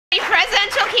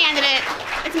presidential candidate,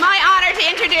 it's my honor to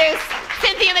introduce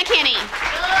Cynthia McKinney.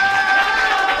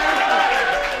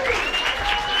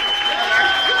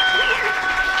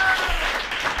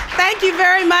 Thank you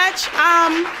very much.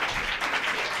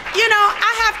 You know,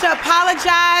 I have to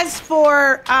apologize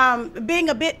for being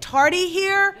a bit tardy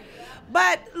here,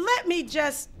 but let me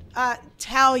just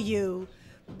tell you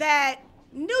that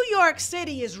New York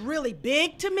City is really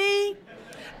big to me.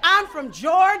 I'm from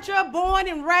Georgia, born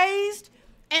and raised,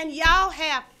 and y'all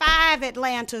have 5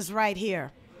 Atlantas right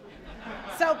here.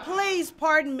 So please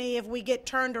pardon me if we get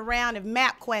turned around, if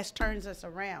MapQuest turns us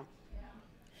around.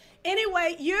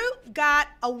 Anyway, you've got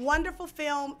a wonderful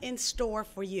film in store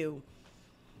for you.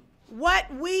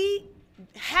 What we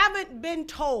haven't been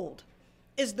told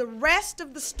is the rest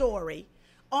of the story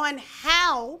on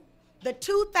how the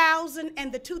 2000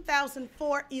 and the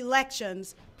 2004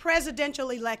 elections,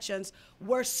 presidential elections,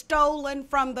 were stolen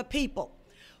from the people.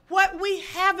 What we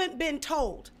haven't been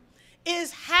told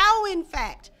is how, in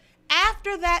fact,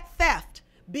 after that theft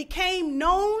became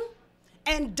known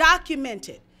and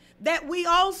documented, that we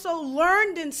also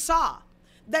learned and saw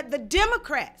that the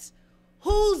Democrats,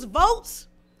 whose votes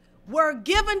were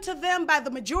given to them by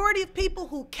the majority of people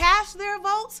who cast their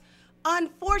votes,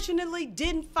 unfortunately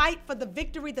didn't fight for the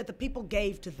victory that the people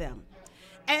gave to them.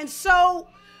 And so,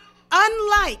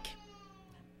 unlike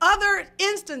other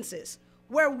instances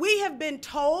where we have been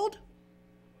told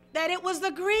that it was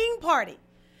the Green Party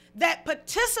that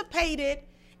participated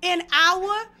in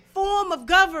our form of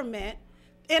government,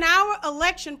 in our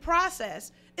election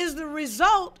process, is the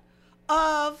result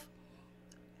of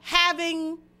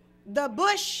having the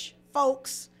Bush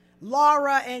folks,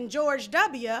 Laura and George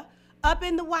W., up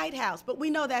in the White House. But we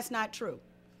know that's not true.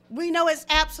 We know it's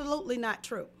absolutely not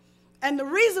true. And the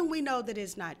reason we know that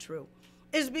it's not true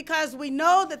is because we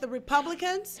know that the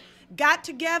Republicans got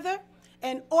together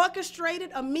and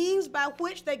orchestrated a means by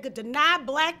which they could deny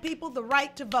black people the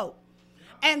right to vote.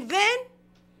 And then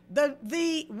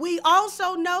we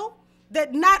also know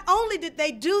that not only did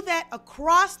they do that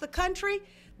across the country,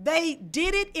 they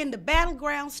did it in the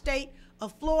battleground state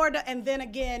of Florida and then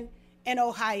again in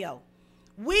Ohio.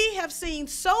 We have seen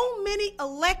so many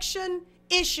election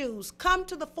issues come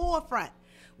to the forefront.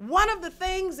 One of the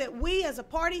things that we as a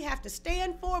party have to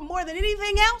stand for more than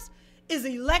anything else is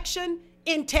election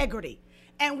integrity.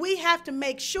 And we have to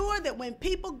make sure that when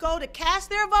people go to cast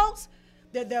their votes,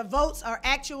 that their votes are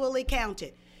actually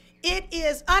counted. It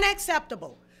is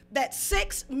unacceptable that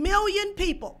 6 million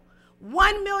people,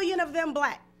 1 million of them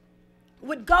black,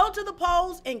 would go to the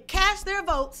polls and cast their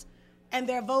votes and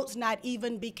their votes not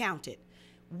even be counted.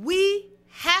 We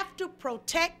have to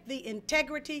protect the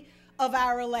integrity of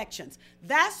our elections.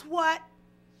 That's what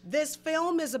this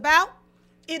film is about.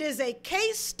 It is a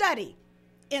case study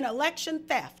in election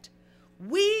theft.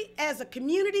 We as a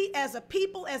community, as a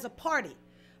people, as a party,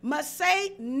 must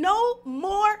say no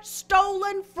more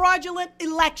stolen, fraudulent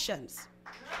elections.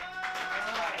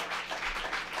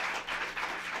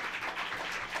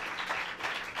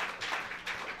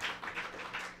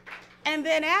 And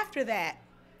then after that,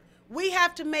 we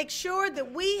have to make sure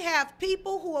that we have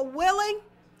people who are willing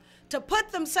to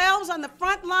put themselves on the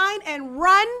front line and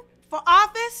run for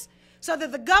office so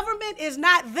that the government is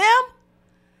not them.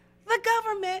 The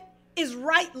government is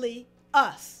rightly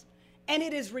us, and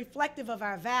it is reflective of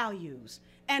our values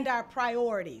and our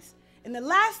priorities. And the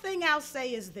last thing I'll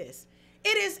say is this: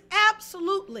 it is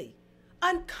absolutely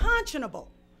unconscionable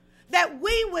that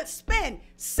we would spend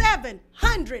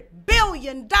 $700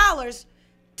 billion to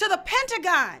the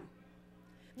Pentagon,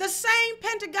 the same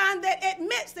Pentagon that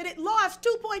admits that it lost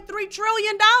 $2.3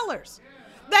 trillion,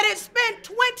 that it spent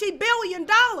 $20 billion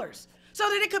so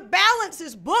that it could balance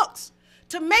its books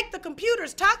to make the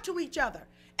computers talk to each other.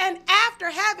 And after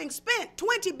having spent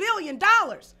 $20 billion,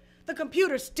 the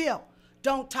computers still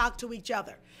don't talk to each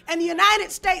other. And the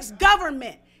United States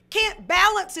government can't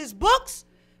balance its books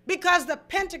because the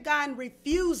Pentagon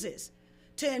refuses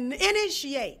to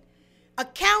initiate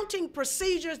accounting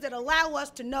procedures that allow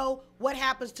us to know what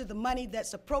happens to the money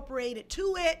that's appropriated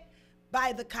to it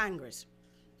by the Congress.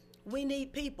 We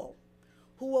need people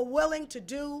who are willing to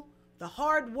do the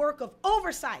hard work of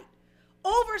oversight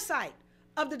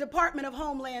of the Department of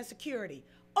Homeland Security,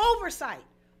 oversight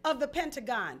of the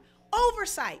Pentagon,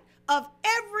 oversight of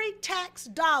every tax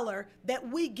dollar that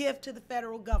we give to the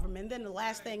federal government. And then the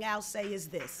last thing I'll say is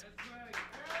this.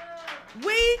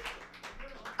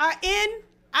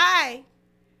 I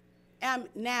am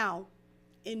now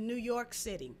in New York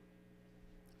City.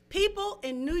 People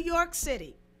in New York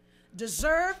City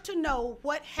deserve to know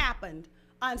what happened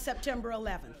on September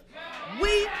 11th.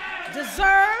 We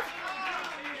deserve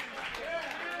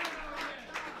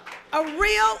a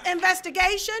real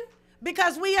investigation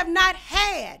because we have not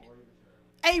had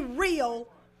a real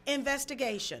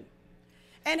investigation.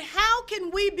 And how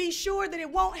can we be sure that it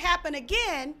won't happen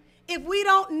again if we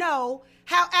don't know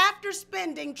how, after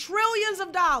spending trillions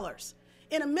of dollars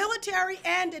in a military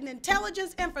and an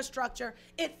intelligence infrastructure,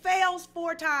 it fails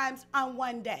 4 times on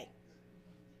one day?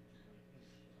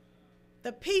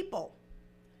 The people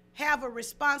have a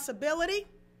responsibility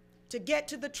to get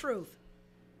to the truth.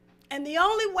 And the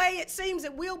only way it seems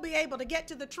that we'll be able to get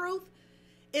to the truth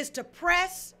is to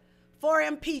press for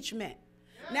impeachment.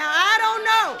 Now, I don't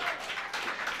know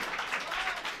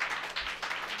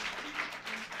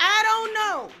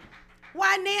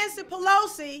why Nancy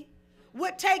Pelosi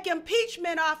would take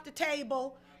impeachment off the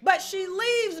table, but she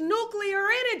leaves nuclear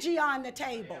energy on the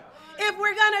table. If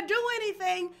we're going to do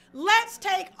anything, let's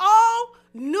take all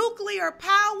nuclear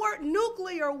power,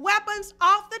 nuclear weapons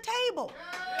off the table.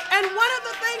 And one of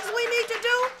the things we need to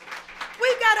do,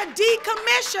 we've got to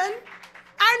decommission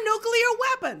our nuclear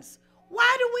weapons.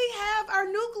 Why do we have our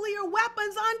nuclear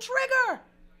weapons on trigger?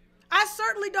 I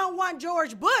certainly don't want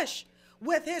George Bush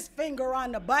with his finger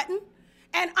on the button.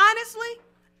 And honestly,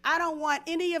 I don't want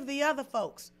any of the other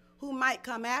folks who might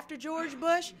come after George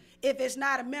Bush, if it's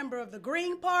not a member of the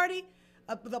Green Party,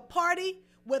 the party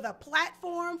with a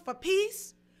platform for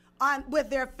peace, with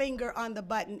their finger on the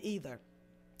button either.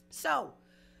 So,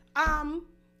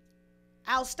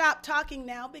 I'll stop talking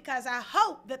now because I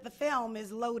hope that the film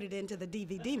is loaded into the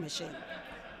DVD machine.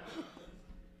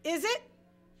 Is it?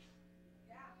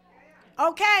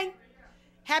 Okay.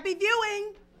 Happy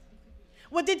viewing.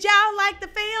 Well, did y'all like the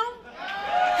film?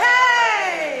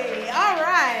 Hey! All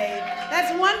right.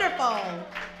 That's wonderful.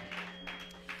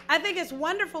 I think it's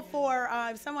wonderful for,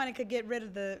 if someone could get rid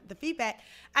of the feedback,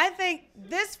 I think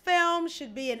this film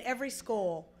should be in every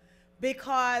school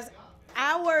because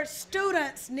our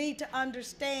students need to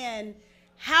understand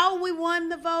how we won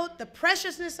the vote, the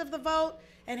preciousness of the vote,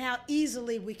 and how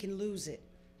easily we can lose it.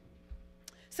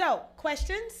 So,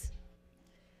 questions?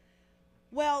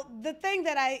 Well, the thing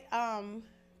that I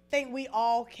think we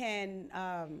all can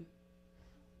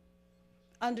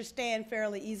understand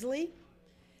fairly easily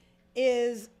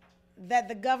is that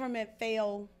the government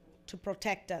failed to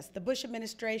protect us. The Bush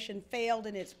administration failed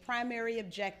in its primary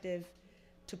objective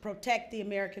to protect the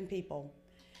American people.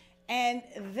 And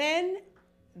then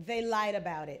they lied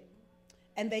about it,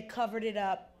 and they covered it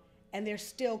up, and they're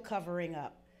still covering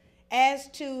up. As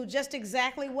to just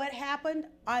exactly what happened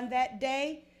on that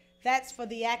day, that's for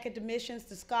the academicians,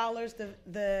 the scholars,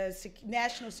 the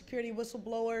national security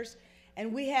whistleblowers,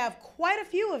 and we have quite a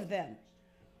few of them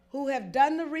who have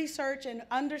done the research and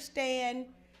understand.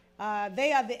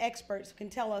 They are the experts who can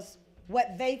tell us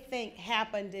what they think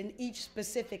happened in each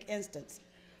specific instance.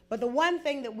 But the one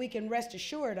thing that we can rest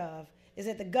assured of is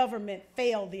that the government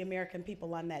failed the American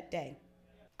people on that day.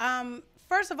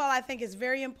 First of all, I think it's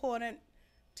very important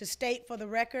to state for the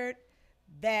record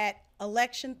that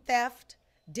election theft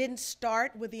didn't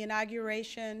start with the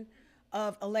inauguration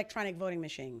of electronic voting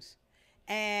machines.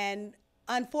 And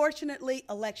unfortunately,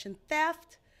 election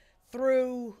theft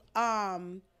through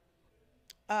trying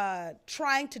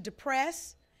to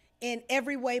depress in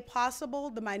every way possible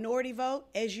the minority vote,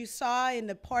 as you saw in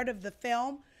the part of the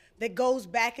film that goes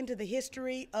back into the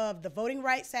history of the Voting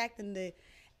Rights Act and the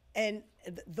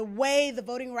way the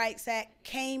Voting Rights Act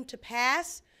came to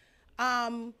pass.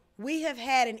 We have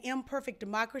had an imperfect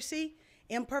democracy,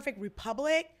 imperfect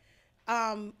republic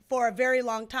for a very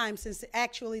long time, since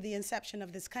actually the inception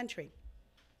of this country.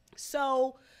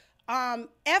 So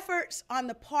efforts on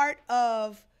the part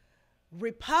of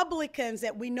Republicans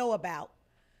that we know about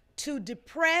to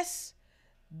depress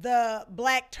the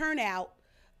black turnout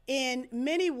in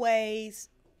many ways,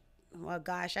 well,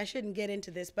 gosh, I shouldn't get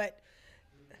into this, but,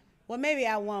 well, maybe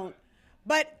I won't.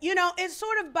 But, you know, it's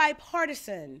sort of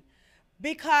bipartisan,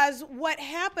 because what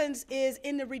happens is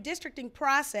in the redistricting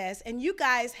process, and you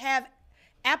guys have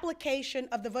application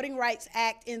of the Voting Rights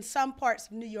Act in some parts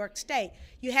of New York State.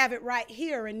 You have it right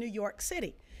here in New York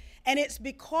City. And it's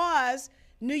because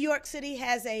New York City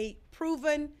has a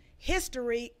proven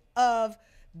history of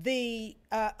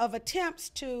attempts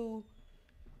to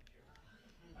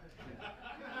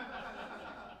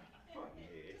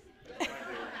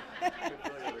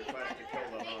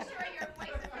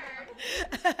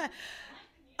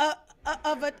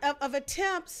of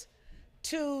attempts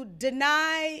to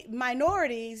deny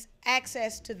minorities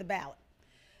access to the ballot.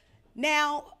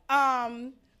 Now,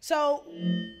 so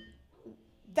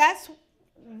that's,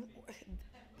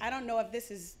 I don't know if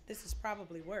this is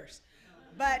probably worse,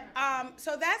 but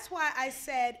so that's why I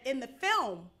said in the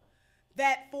film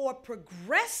that for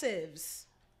progressives,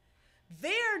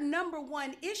 their number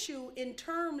one issue in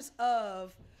terms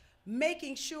of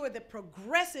making sure that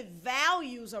progressive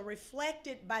values are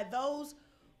reflected by those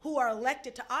who are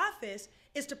elected to office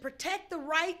is to protect the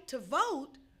right to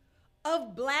vote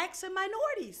of blacks and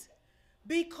minorities,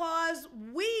 because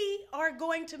we are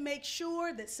going to make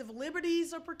sure that civil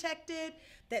liberties are protected,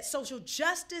 that social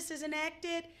justice is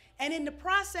enacted, and in the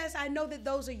process, I know that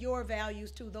those are your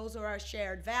values too. Those are our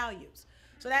shared values.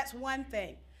 So that's one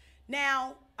thing.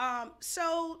 Now,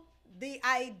 so the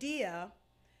idea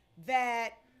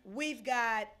that we've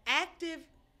got active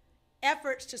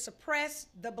efforts to suppress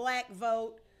the black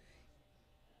vote,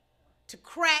 to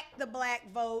crack the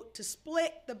black vote, to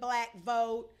split the black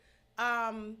vote.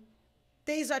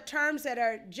 These are terms that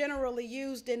are generally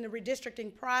used in the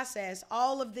redistricting process.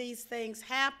 All of these things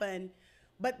happen,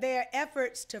 but they're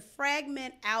efforts to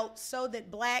fragment out so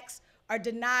that blacks are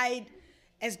denied.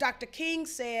 As Dr. King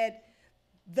said,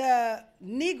 the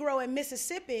Negro in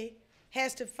Mississippi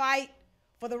has to fight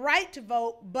for the right to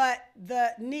vote, but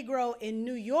the Negro in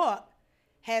New York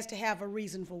has to have a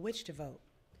reason for which to vote.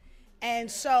 And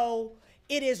so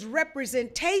it is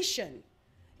representation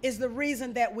is the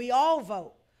reason that we all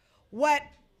vote. What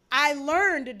I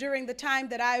learned during the time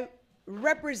that I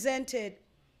represented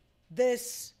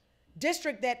this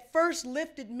district that first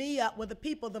lifted me up, well, the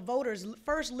people, the voters,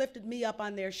 first lifted me up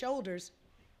on their shoulders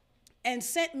and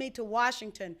sent me to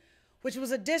Washington, which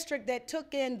was a district that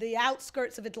took in the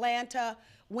outskirts of Atlanta,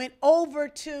 went over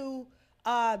to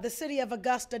the city of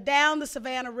Augusta, down the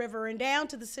Savannah River and down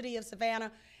to the city of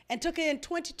Savannah, and took in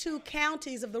 22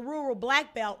 counties of the rural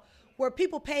Black Belt where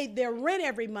people paid their rent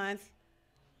every month,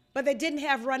 but they didn't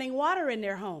have running water in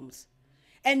their homes.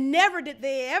 And never did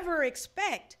they ever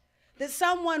expect that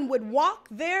someone would walk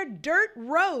their dirt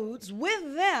roads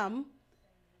with them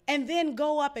and then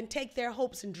go up and take their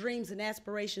hopes and dreams and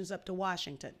aspirations up to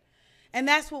Washington. And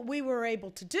that's what we were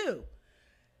able to do.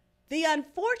 The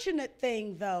unfortunate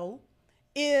thing, though,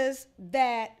 is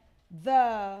that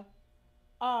the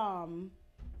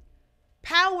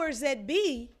powers that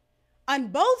be on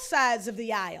both sides of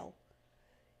the aisle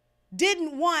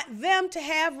didn't want them to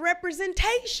have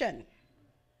representation.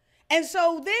 And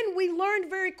so then we learned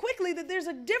very quickly that there's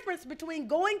a difference between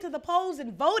going to the polls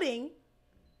and voting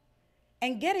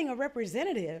and getting a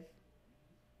representative.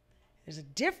 There's a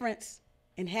difference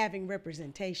in having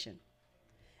representation.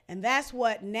 And that's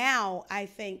what now I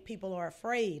think people are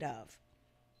afraid of,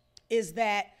 is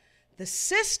that the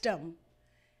system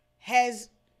has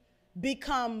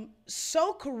become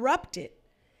so corrupted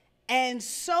and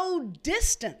so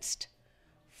distanced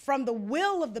from the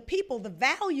will of the people, the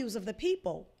values of the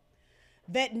people,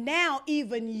 that now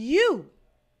even you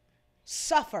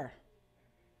suffer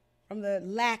from the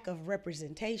lack of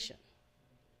representation.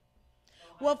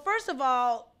 Well, first of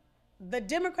all, the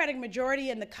Democratic majority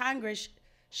in the Congress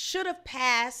should have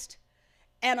passed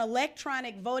an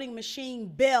electronic voting machine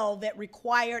bill that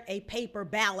required a paper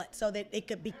ballot so that it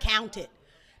could be counted.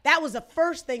 That was the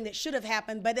first thing that should have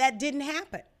happened, but that didn't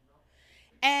happen.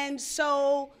 And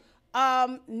so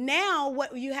now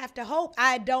what you have to hope,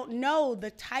 I don't know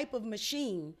the type of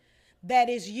machine that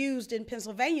is used in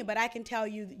Pennsylvania, but I can tell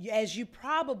you, as you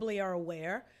probably are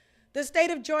aware, the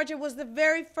state of Georgia was the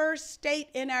very first state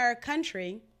in our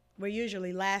country. We're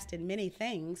usually last in many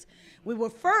things. We were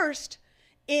first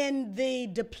in the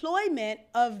deployment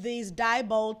of these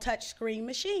Diebold touchscreen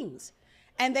machines,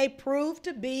 and they proved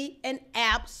to be an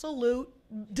absolute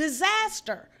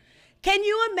disaster. Can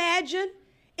you imagine?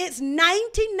 It's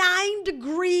 99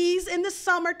 degrees in the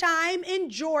summertime in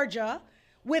Georgia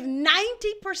with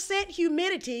 90%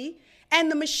 humidity, and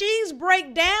the machines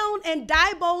break down, and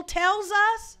Diebold tells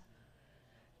us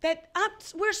that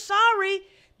we're sorry,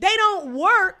 they don't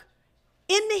work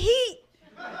in the heat.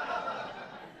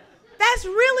 That's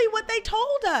really what they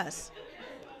told us.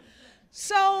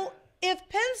 So if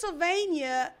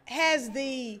Pennsylvania has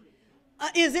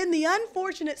is in the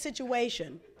unfortunate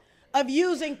situation of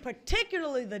using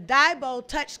particularly the Diebold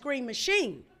touchscreen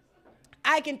machine,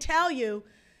 I can tell you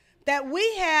that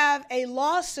we have a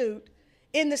lawsuit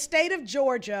in the state of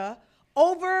Georgia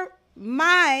over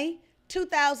my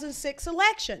 2006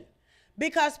 election,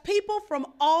 because people from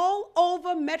all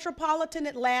over metropolitan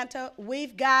Atlanta,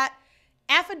 we've got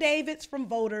affidavits from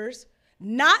voters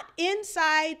not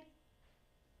inside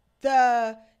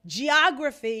the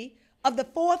geography of the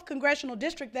 4th congressional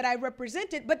district that I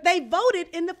represented, but they voted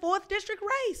in the 4th district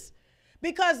race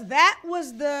because that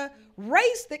was the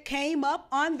race that came up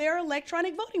on their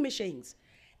electronic voting machines.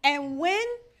 And when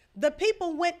the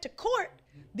people went to court,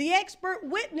 the expert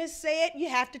witness said, you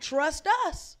have to trust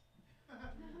us.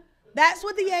 That's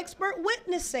what the expert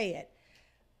witness said,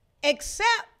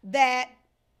 except that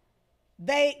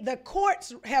the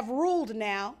courts have ruled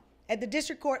now at the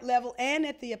district court level and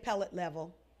at the appellate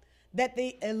level that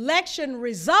the election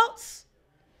results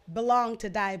belong to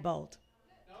Diebold.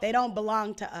 They don't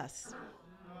belong to us.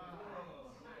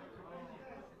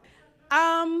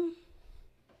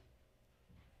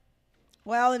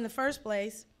 Well, in the first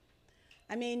place,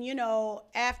 I mean, you know,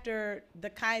 after the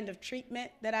kind of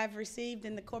treatment that I've received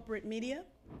in the corporate media,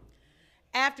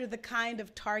 after the kind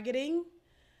of targeting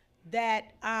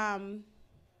that I've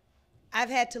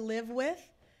had to live with,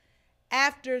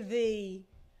 after the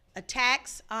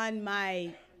attacks on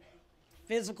my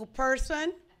physical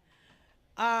person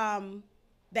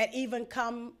that even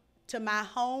come to my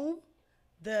home,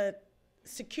 the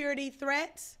security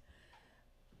threats,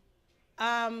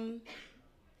 I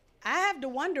have to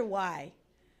wonder why.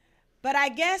 But I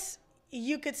guess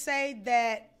you could say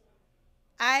that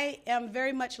I am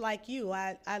very much like you.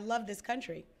 I love this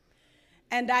country.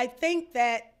 And I think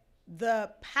that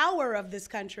the power of this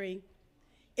country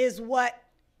is what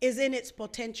is in its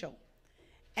potential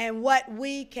and what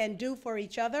we can do for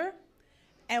each other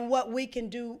and what we can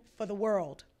do for the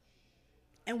world.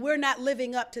 And we're not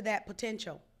living up to that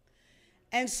potential.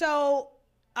 And so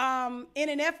in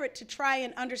an effort to try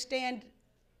and understand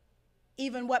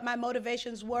even what my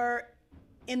motivations were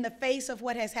in the face of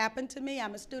what has happened to me,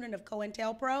 I'm a student of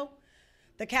COINTELPRO,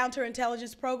 the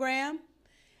counterintelligence program.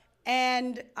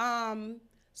 And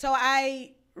so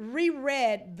I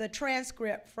reread the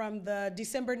transcript from the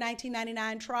December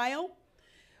 1999 trial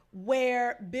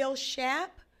where Bill Schaap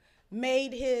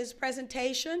made his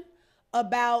presentation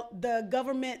about the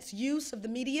government's use of the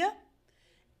media.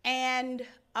 And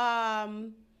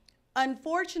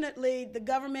unfortunately, the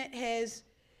government has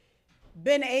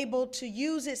been able to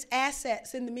use its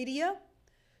assets in the media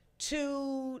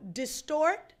to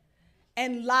distort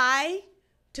and lie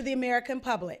to the American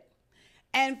public.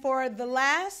 And for the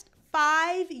last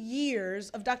 5 years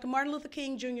of Dr. Martin Luther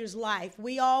King Jr.'s life,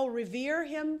 we all revere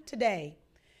him today,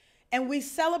 and we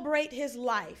celebrate his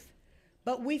life,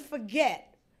 but we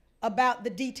forget about the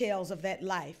details of that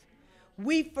life.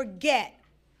 We forget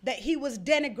that he was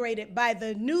denigrated by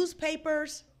the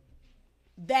newspapers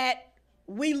that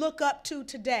we look up to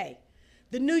today.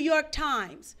 The New York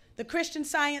Times, the Christian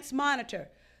Science Monitor,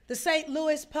 the St.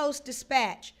 Louis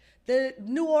Post-Dispatch, the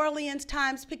New Orleans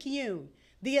Times-Picayune,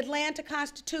 the Atlanta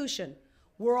Constitution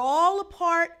were all a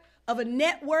part of a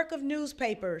network of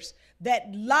newspapers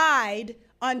that lied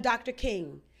on Dr.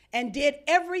 King and did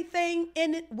everything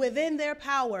within their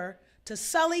power to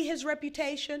sully his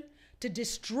reputation, to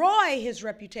destroy his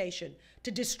reputation,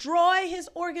 to destroy his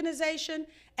organization,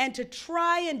 and to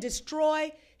try and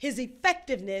destroy his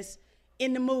effectiveness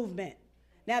in the movement.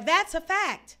 Now, that's a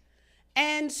fact.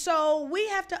 And so we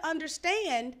have to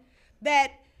understand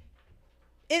that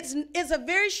it's a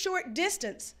very short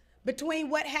distance between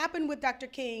what happened with Dr.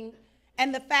 King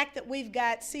and the fact that we've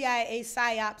got CIA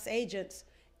PSYOPs agents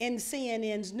in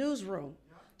CNN's newsroom.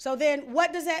 So then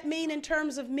what does that mean in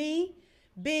terms of me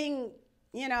being,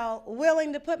 you know,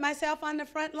 willing to put myself on the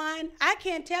front line? I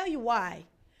can't tell you why,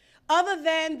 other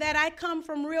than that I come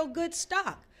from real good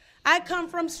stock. I come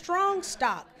from strong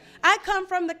stock. I come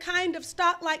from the kind of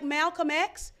stock like Malcolm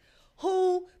X,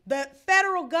 who the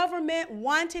federal government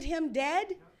wanted him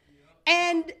dead,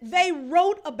 and they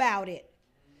wrote about it.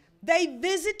 They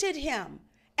visited him,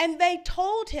 and they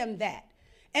told him that.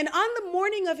 And on the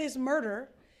morning of his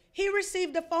murder, he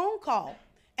received a phone call.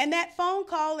 And that phone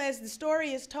call, as the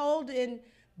story is told in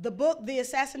the book, The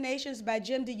Assassinations by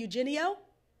Jim DiEugenio,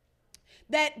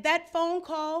 that phone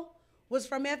call was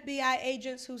from FBI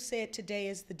agents who said today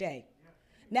is the day.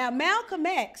 Now, Malcolm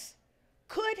X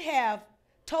could have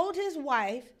told his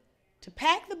wife to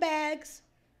pack the bags,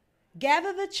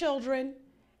 gather the children,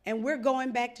 and we're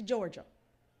going back to Georgia.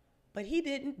 But he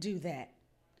didn't do that.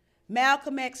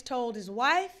 Malcolm X told his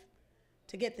wife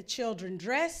to get the children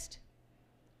dressed.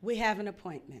 We have an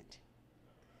appointment.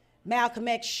 Malcolm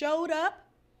X showed up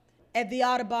at the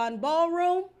Audubon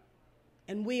Ballroom,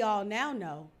 and we all now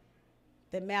know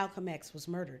that Malcolm X was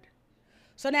murdered.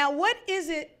 So now what is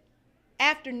it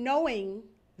after knowing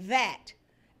that,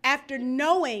 after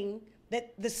knowing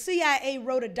that the CIA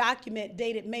wrote a document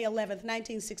dated May 11th,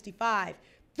 1965,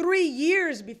 3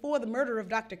 years before the murder of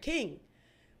Dr. King,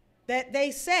 that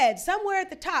they said somewhere at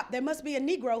the top there must be a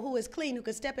Negro who is clean who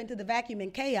could step into the vacuum in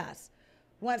chaos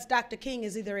once Dr. King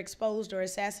is either exposed or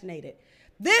assassinated.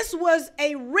 This was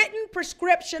a written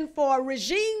prescription for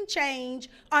regime change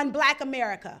on Black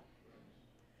America.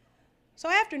 So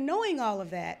after knowing all of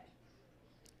that,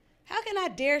 how can I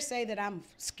dare say that I'm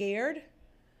scared,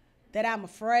 that I'm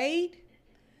afraid,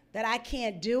 that I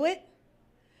can't do it?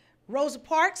 Rosa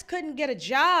Parks couldn't get a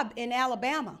job in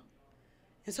Alabama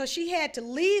And so she had to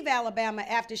leave Alabama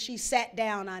after she sat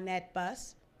down on that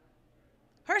bus.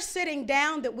 Her sitting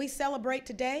down that we celebrate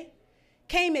today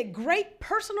came at great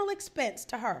personal expense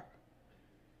to her.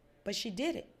 But she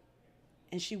did it,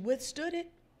 and she withstood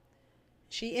it.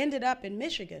 She ended up in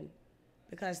Michigan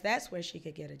because that's where she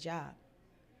could get a job,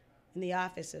 in the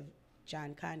office of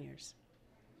John Conyers.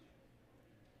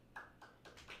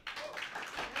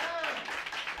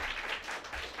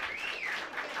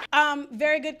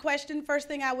 Very good question. First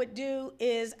thing I would do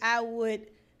is I would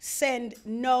send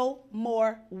no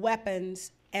more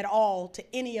weapons at all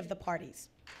to any of the parties.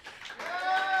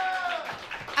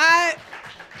 I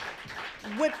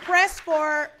would press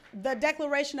for the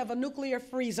declaration of a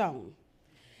nuclear-free zone.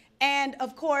 And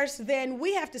of course, then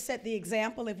we have to set the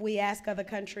example if we ask other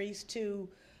countries to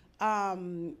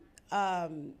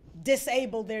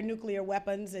disable their nuclear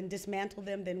weapons and dismantle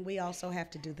them, then we also have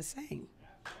to do the same.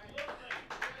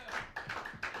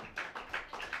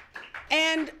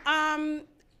 And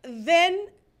then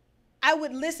I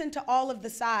would listen to all of the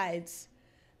sides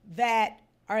that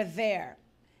are there.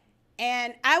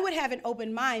 And I would have an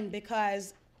open mind,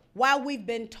 because while we've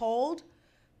been told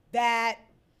that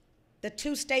the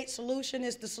two-state solution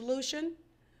is the solution,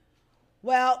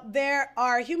 well, there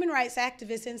are human rights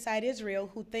activists inside Israel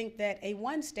who think that a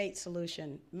one-state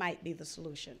solution might be the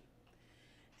solution.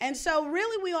 And so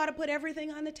really we ought to put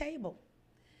everything on the table.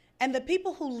 And the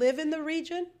people who live in the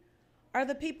region are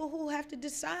the people who have to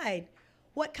decide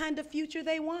what kind of future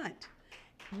they want.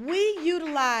 We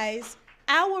utilize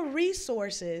our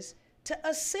resources to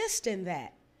assist in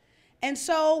that. And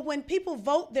so when people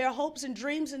vote their hopes and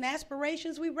dreams and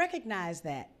aspirations, we recognize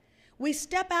that. We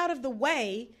step out of the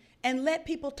way and let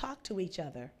people talk to each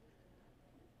other.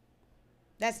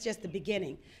 That's just the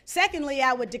beginning. Secondly,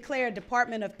 I would declare a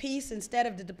Department of Peace instead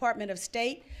of the Department of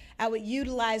State. I would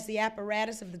utilize the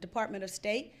apparatus of the Department of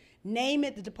State, name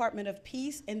it the Department of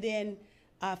Peace, and then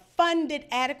fund it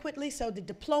adequately so the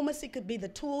diplomacy could be the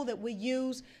tool that we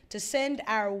use to send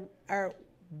our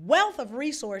wealth of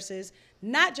resources,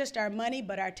 not just our money,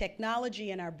 but our technology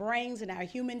and our brains and our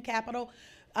human capital,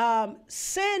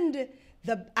 send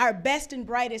our best and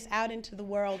brightest out into the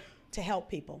world to help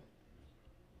people.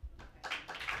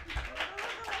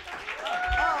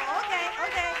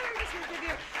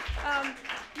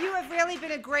 You have really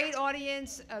been a great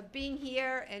audience being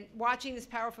here and watching this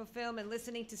powerful film and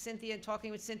listening to Cynthia and talking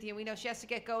with Cynthia. We know she has to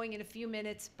get going in a few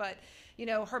minutes, but you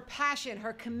know, her passion,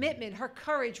 her commitment, her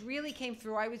courage really came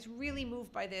through. I was really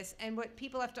moved by this. And what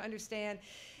people have to understand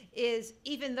is,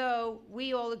 even though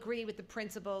we all agree with the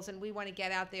principles and we want to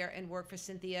get out there and work for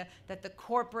Cynthia, that the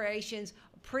corporations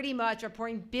pretty much are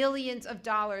pouring billions of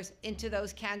dollars into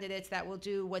those candidates that will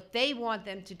do what they want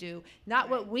them to do, not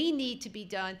what we need to be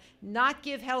done, not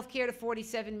give health care to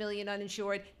 47 million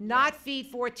uninsured, not feed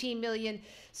 14 million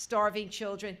starving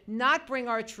children, not bring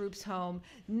our troops home,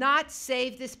 not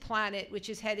save this planet, which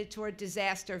is headed toward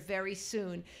disaster very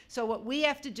soon. So what we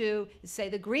have to do is say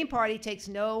the Green Party takes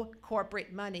no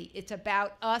corporate money. It's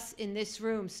about us in this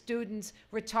room, students,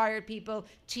 retired people,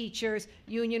 teachers,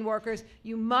 union workers.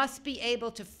 You must be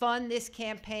able to fund this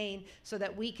campaign so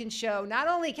that we can show not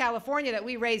only California that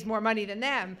we raise more money than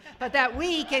them, but that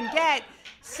we can get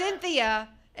Cynthia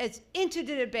into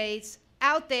the debates,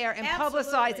 out there and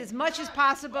publicize as much as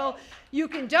possible. You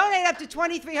can donate up to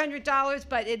 $2,300,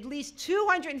 but at least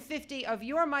 $250 of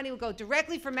your money will go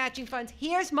directly for matching funds.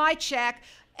 Here's my check.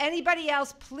 Anybody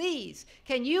else, please,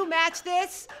 can you match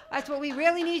this? That's what we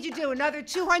really need you to do. Another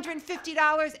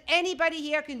 $250. Anybody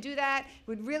here can do that.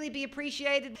 Would really be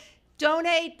appreciated.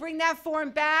 Donate, bring that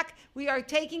form back. We are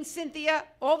taking Cynthia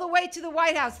all the way to the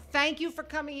White House. Thank you for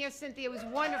coming here, Cynthia. It was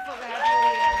wonderful to have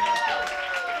you here.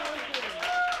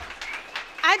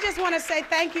 I just want to say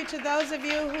thank you to those of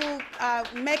you who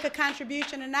make a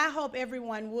contribution, and I hope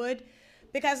everyone would,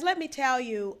 because let me tell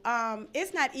you,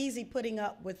 it's not easy putting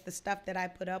up with the stuff that I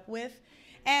put up with.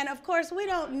 And of course, we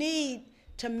don't need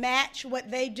to match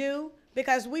what they do,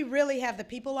 because we really have the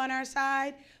people on our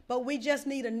side, but we just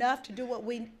need enough to do what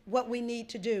we need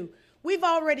to do. We've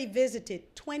already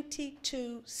visited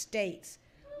 22 states.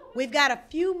 We've got a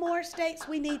few more states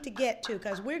we need to get to,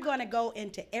 because we're going to go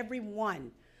into every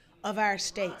one of our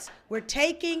states. We're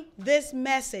taking this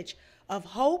message of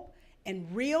hope and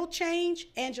real change.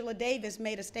 Angela Davis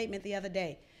made a statement the other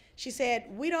day. She said,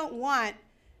 we don't want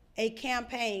a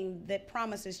campaign that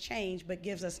promises change but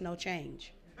gives us no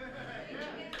change.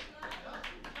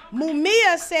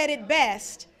 Mumia said it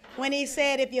best when he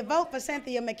said, if you vote for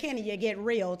Cynthia McKinney, you get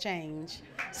real change.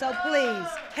 So please,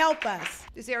 help us.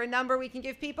 Is there a number we can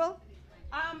give people?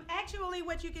 Actually,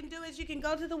 what you can do is you can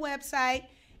go to the website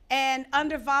And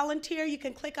under volunteer, you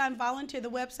can click on volunteer. The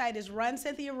website is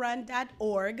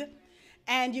runcynthiarun.org.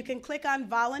 And you can click on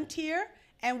volunteer.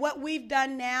 And what we've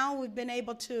done now, we've been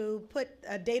able to put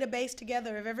a database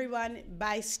together of everyone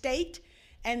by state.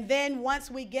 And then once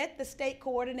we get the state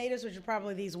coordinators, which are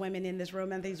probably these women in this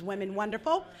room, and these women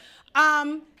wonderful,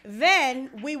 then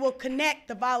we will connect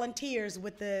the volunteers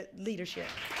with the leadership.